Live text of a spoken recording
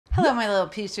Hello, my little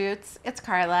pea shoots. It's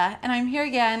Carla, and I'm here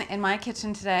again in my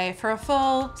kitchen today for a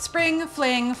full spring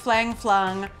fling flang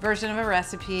flung version of a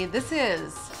recipe. This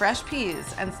is fresh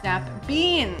peas and snap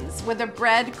beans with a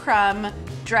breadcrumb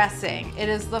dressing. It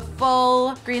is the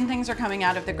full green things are coming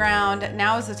out of the ground.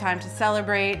 Now is the time to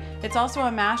celebrate. It's also a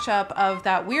mashup of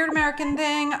that weird American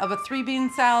thing of a 3-bean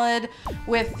salad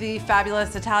with the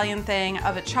fabulous Italian thing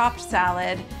of a chopped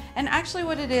salad. And actually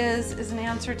what it is an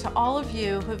answer to all of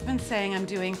you who have been saying I'm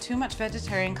doing too much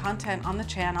vegetarian content on the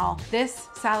channel. This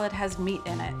salad has meat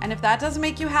in it. And if that doesn't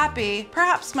make you happy,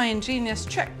 perhaps my ingenious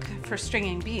trick for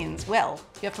stringing beans will.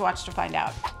 You have to watch to find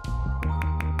out.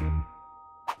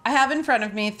 I have in front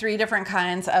of me 3 different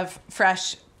kinds of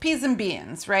fresh peas and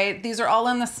beans, right? These are all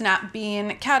in the snap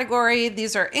bean category.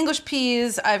 These are English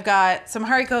peas. I've got some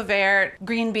haricot vert,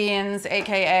 green beans,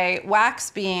 AKA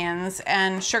wax beans,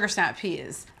 and sugar snap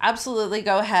peas. Absolutely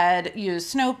go ahead, use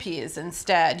snow peas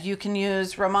instead. You can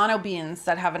use Romano beans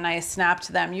that have a nice snap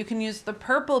to them. You can use the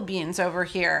purple beans over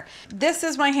here. This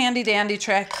is my handy dandy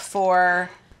trick for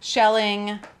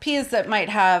shelling peas that might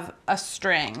have a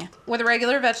string. With a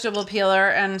regular vegetable peeler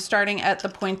and starting at the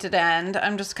pointed end,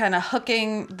 I'm just kind of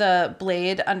hooking the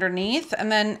blade underneath,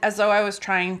 and then as though I was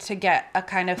trying to get a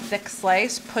kind of thick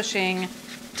slice, pushing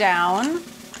down,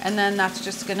 and then that's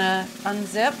just gonna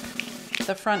unzip.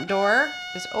 The front door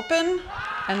is open,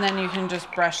 and then you can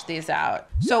just brush these out.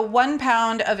 So 1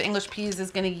 pound of English peas is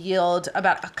gonna yield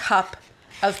about a cup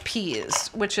of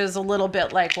peas, which is a little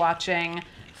bit like watching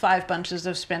 5 bunches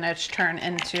of spinach turn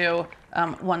into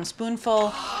 1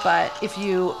 spoonful. But if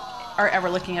you are ever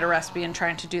looking at a recipe and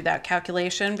trying to do that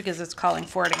calculation, because it's calling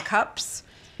for it in cups,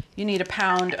 you need 1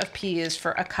 pound of peas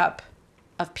for a cup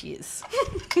of peas.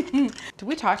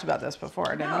 We talked about this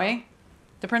before, didn't we?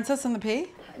 The Princess and the Pea?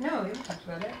 No, we haven't talked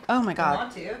about it. Oh my God. I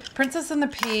want to. Princess and the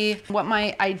Pea, what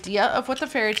my idea of what the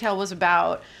fairy tale was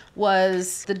about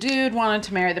was the dude wanted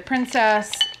to marry the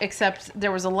princess, except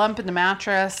there was a lump in the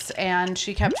mattress and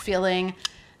she kept feeling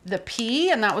the pea,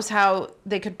 and that was how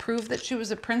they could prove that she was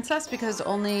a princess, because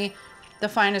only the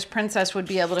finest princess would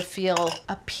be able to feel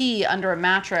a pea under a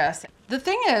mattress. The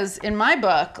thing is, in my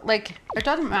book, like, it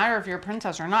doesn't matter if you're a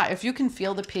princess or not. If you can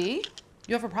feel the pea,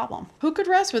 you have a problem. Who could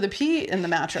rest with a pea in the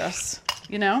mattress?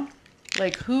 You know,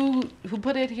 like who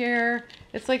put it here?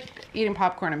 It's like eating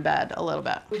popcorn in bed a little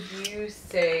bit. Would you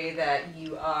say that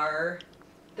you are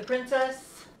the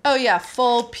princess? Oh yeah,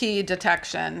 full pea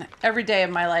detection. Every day of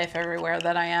my life, everywhere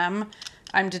that I am,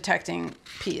 I'm detecting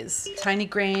peas. Tiny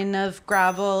grain of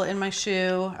gravel in my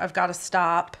shoe. I've got to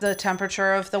stop. The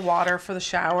temperature of the water for the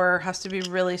shower has to be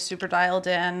really super dialed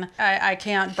in. I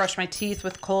can't brush my teeth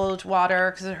with cold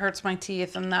water because it hurts my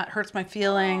teeth and that hurts my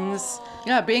feelings.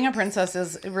 Yeah, being a princess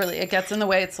is really, it gets in the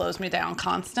way. It slows me down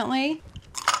constantly.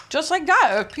 Just like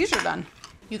that, peas are done.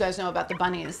 You guys know about the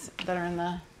bunnies that are in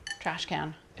the trash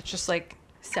can. It's just like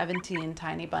 17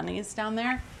 tiny bunnies down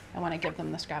there. I want to give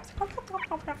them the scraps.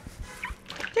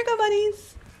 Here you go,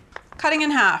 bunnies. Cutting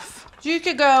in half. You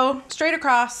could go straight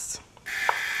across.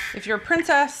 If you're a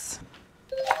princess,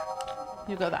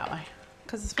 you go that way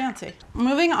because it's fancy.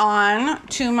 Moving on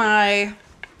to my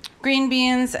green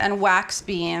beans and wax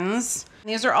beans.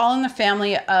 These are all in the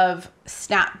family of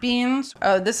snap beans.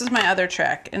 Oh, this is my other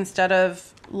trick. Instead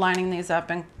of lining these up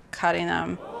and cutting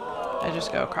them, I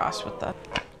just go across with the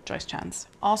Joyce Chens.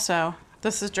 Also,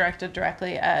 this is directed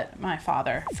directly at my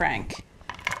father, Frank.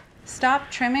 Stop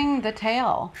trimming the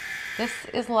tail. This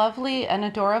is lovely and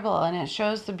adorable, and it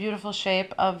shows the beautiful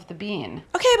shape of the bean.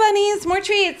 Okay, bunnies, more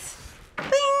treats.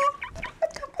 Bing.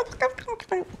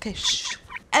 Okay, shh.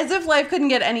 As if life couldn't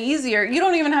get any easier, you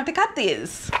don't even have to cut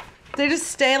these. They just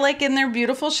stay like in their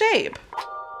beautiful shape.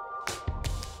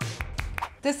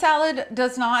 This salad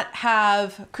does not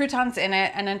have croutons in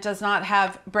it, and it does not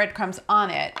have breadcrumbs on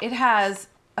it. It has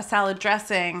a salad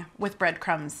dressing with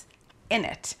breadcrumbs in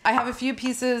it. I have a few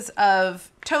pieces of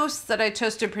toast that I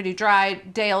toasted pretty dry.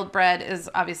 Day-old bread is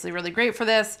obviously really great for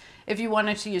this. If you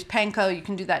wanted to use panko, you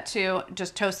can do that too.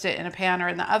 Just toast it in a pan or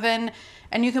in the oven.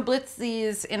 And you can blitz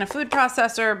these in a food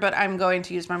processor, but I'm going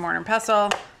to use my mortar and pestle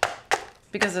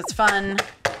because it's fun.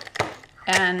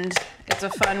 And it's a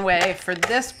fun way for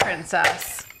this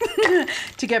princess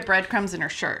to get breadcrumbs in her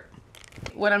shirt.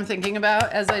 What I'm thinking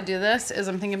about as I do this is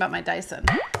I'm thinking about my Dyson.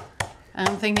 And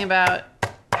I'm thinking about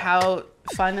how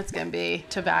fun it's gonna be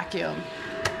to vacuum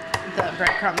the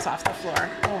breadcrumbs off the floor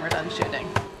when we're done shooting.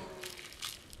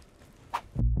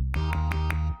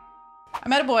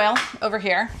 I'm at a boil over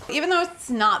here. Even though it's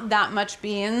not that much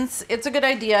beans, it's a good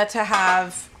idea to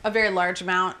have a very large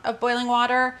amount of boiling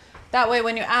water. That way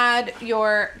when you add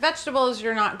your vegetables,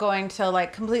 you're not going to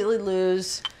like completely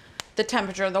lose the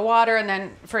temperature of the water and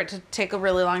then for it to take a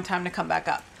really long time to come back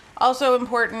up. Also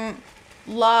important,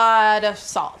 lot of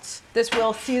salt. This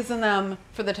will season them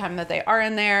for the time that they are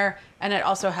in there, and it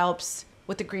also helps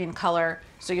with the green color.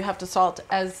 So you have to salt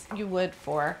as you would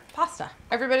for pasta.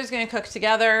 Everybody's gonna cook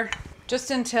together just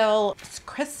until it's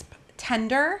crisp,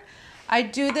 tender. I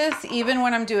do this even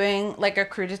when I'm doing like a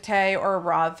crudité or a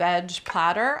raw veg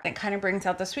platter. It kind of brings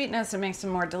out the sweetness and makes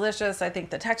them more delicious. I think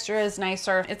the texture is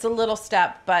nicer. It's a little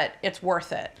step, but it's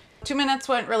worth it. 2 minutes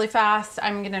went really fast.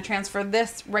 I'm gonna transfer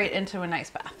this right into an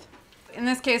ice bath. In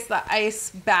this case, the ice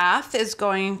bath is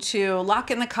going to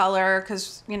lock in the color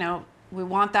because, you know, we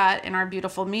want that in our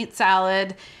beautiful meat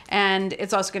salad, and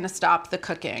it's also gonna stop the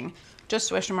cooking. Just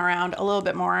swish them around a little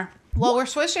bit more. While we're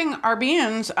swishing our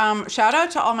beans, shout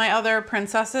out to all my other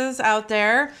princesses out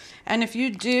there. And if you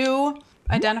do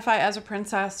identify as a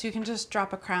princess, you can just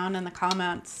drop a crown in the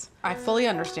comments. I fully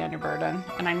understand your burden,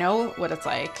 and I know what it's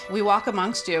like. We walk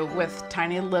amongst you with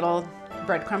tiny little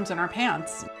breadcrumbs in our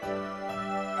pants.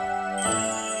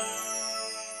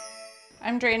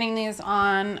 I'm draining these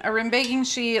on a rim baking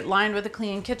sheet lined with a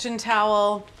clean kitchen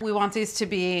towel. We want these to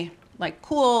be like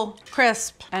cool,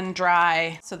 crisp, and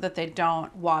dry so that they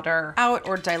don't water out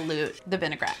or dilute the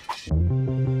vinaigrette.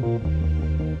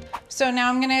 So now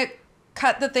I'm gonna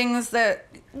cut the things that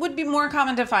would be more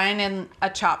common to find in a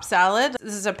chopped salad.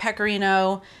 This is a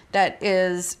pecorino that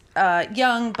is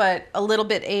young but a little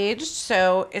bit aged,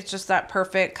 so it's just that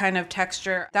perfect kind of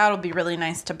texture. That'll be really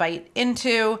nice to bite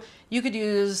into. You could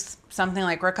use something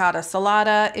like ricotta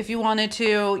salata if you wanted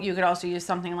to. You could also use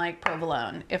something like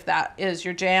provolone if that is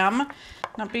your jam.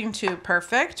 Not being too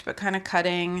perfect, but kind of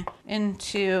cutting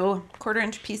into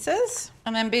 1/4-inch pieces.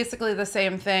 And then basically the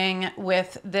same thing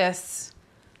with this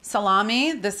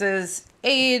salami. This is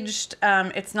aged.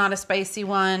 It's not a spicy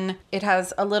one. It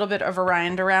has a little bit of a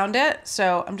rind around it.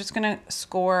 So I'm just gonna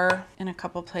score in a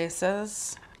couple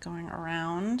places, going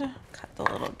around, cut the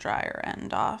little drier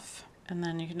end off. And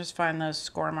then you can just find those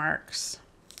score marks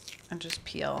and just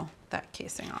peel that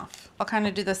casing off. I'll kind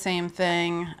of do the same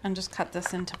thing and just cut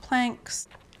this into planks.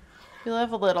 We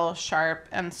love a little sharp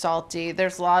and salty.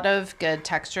 There's a lot of good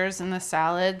textures in the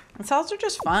salad. And salads are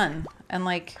just fun. And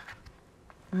like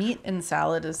meat in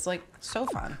salad is like so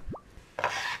fun.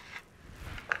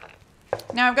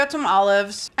 Now I've got some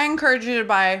olives. I encourage you to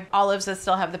buy olives that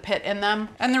still have the pit in them.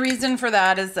 And the reason for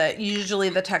that is that usually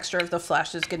the texture of the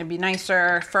flesh is gonna be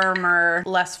nicer, firmer,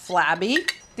 less flabby.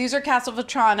 These are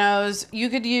Castelvetranos. You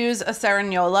could use a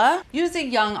Cerignola. Use a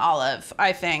young olive,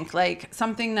 I think, like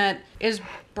something that is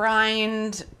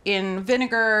brined in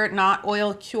vinegar, not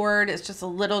oil cured. It's just a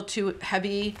little too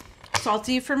heavy,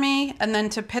 salty for me. And then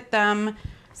to pit them,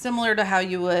 similar to how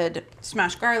you would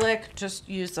smash garlic, just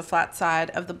use the flat side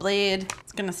of the blade.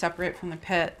 It's gonna separate from the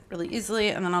pit really easily,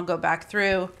 and then I'll go back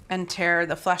through and tear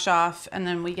the flesh off, and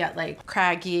then we get like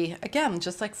craggy, again,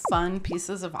 just like fun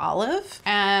pieces of olive.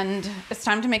 And it's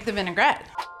time to make the vinaigrette.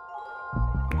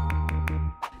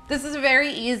 This is a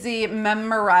very easy,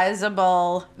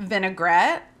 memorizable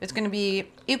vinaigrette. It's gonna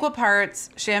be equal parts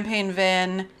champagne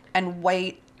vin and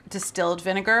white distilled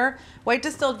vinegar. White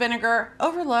distilled vinegar,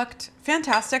 overlooked,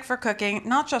 fantastic for cooking,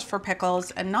 not just for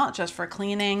pickles and not just for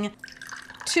cleaning.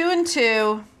 2 and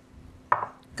 2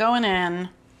 going in.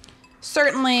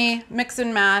 Certainly mix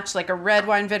and match, like a red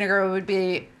wine vinegar would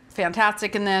be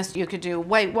fantastic in this. You could do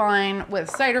white wine with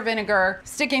cider vinegar.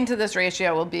 Sticking to this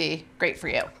ratio will be great for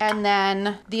you. And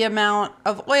then the amount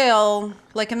of oil,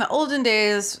 like in the olden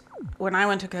days when I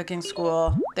went to cooking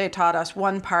school, they taught us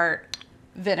 1 part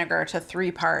vinegar to 3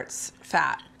 parts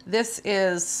fat. This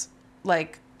is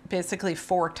like basically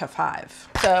 4 to 5.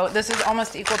 So this is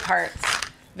almost equal parts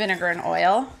vinegar and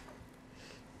oil.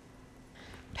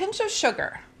 Pinch of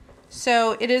sugar.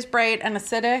 So it is bright and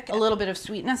acidic. A little bit of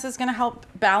sweetness is gonna help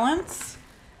balance.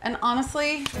 And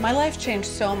honestly, my life changed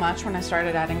so much when I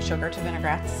started adding sugar to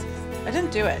vinaigrettes. I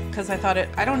didn't do it because I thought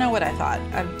I don't know what I thought.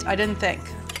 I didn't think.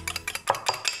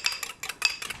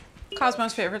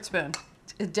 Cosmo's favorite spoon.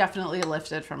 It definitely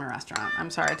lifted from a restaurant.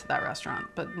 I'm sorry to that restaurant,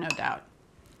 but no doubt.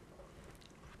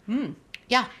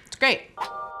 Yeah, it's great.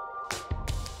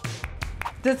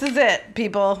 This is it,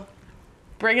 people.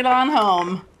 Bring it on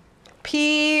home.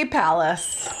 Pea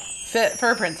Palace, fit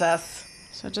for a princess.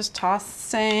 So just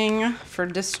tossing for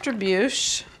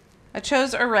distribution. I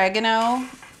chose oregano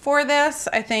for this.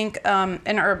 I think an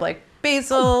herb like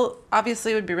basil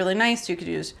obviously would be really nice. You could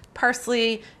use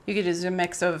parsley. You could use a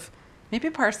mix of maybe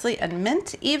parsley and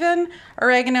mint even.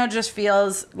 Oregano just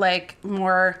feels like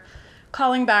more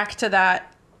calling back to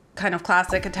that kind of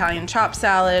classic Italian chopped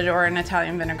salad or an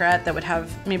Italian vinaigrette that would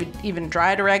have maybe even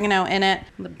dried oregano in it.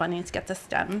 The bunnies get the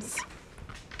stems.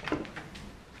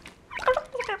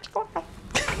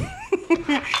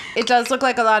 It does look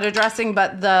like a lot of dressing,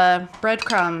 but the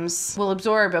breadcrumbs will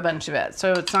absorb a bunch of it.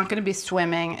 So it's not gonna be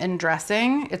swimming in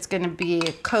dressing. It's gonna be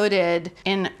coated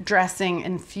in dressing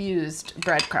infused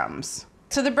breadcrumbs.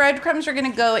 So the breadcrumbs are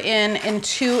gonna go in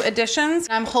 2 additions.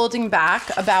 I'm holding back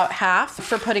about half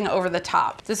for putting over the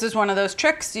top. This is one of those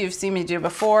tricks you've seen me do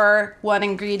before. 1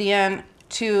 ingredient,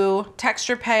 2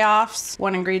 texture payoffs,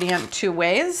 1 ingredient, 2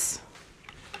 ways.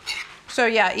 So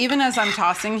yeah, even as I'm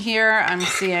tossing here, I'm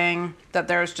seeing that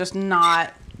there's just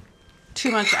not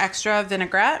too much extra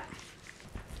vinaigrette.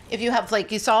 If you have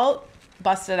flaky salt,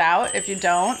 bust it out. If you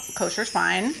don't, kosher's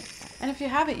fine. And if you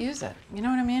have it, use it. You know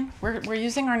what I mean? We're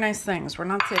using our nice things. We're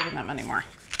not saving them anymore.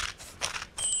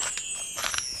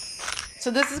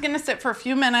 So this is gonna sit for a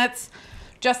few minutes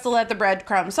just to let the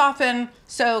breadcrumbs soften,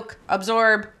 soak,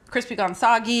 absorb, crispy gone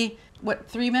soggy. What,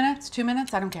 3 minutes, 2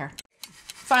 minutes? I don't care.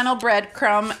 Final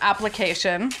breadcrumb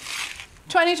application.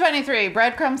 2023,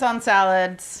 breadcrumbs on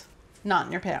salads, not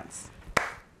in your pants.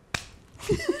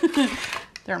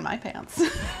 They're in my pants.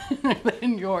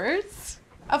 In yours.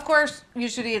 Of course, you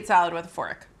should eat salad with a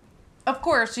fork. Of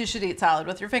course, you should eat salad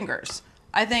with your fingers.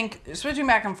 I think switching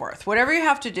back and forth, whatever you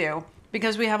have to do,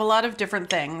 because we have a lot of different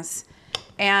things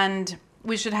and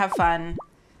we should have fun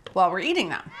while we're eating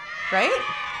them, right?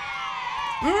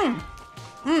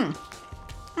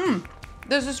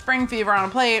 This is spring fever on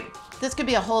a plate. This could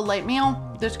be a whole light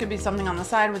meal. This could be something on the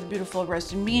side with beautiful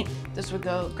roasted meat. This would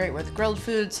go great with grilled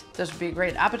foods. This would be a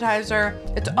great appetizer.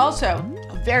 It's also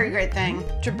a very great thing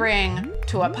to bring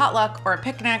to a potluck or a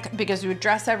picnic because you would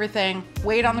dress everything,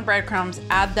 wait on the breadcrumbs,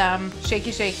 add them,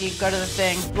 shaky, shaky, go to the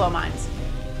thing, blow minds.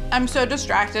 I'm so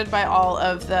distracted by all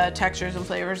of the textures and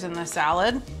flavors in this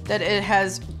salad that it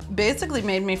has basically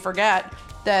made me forget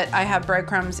that I have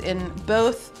breadcrumbs in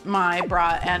both my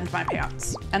bra and my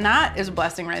pants. And that is a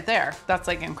blessing right there. That's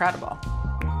like incredible.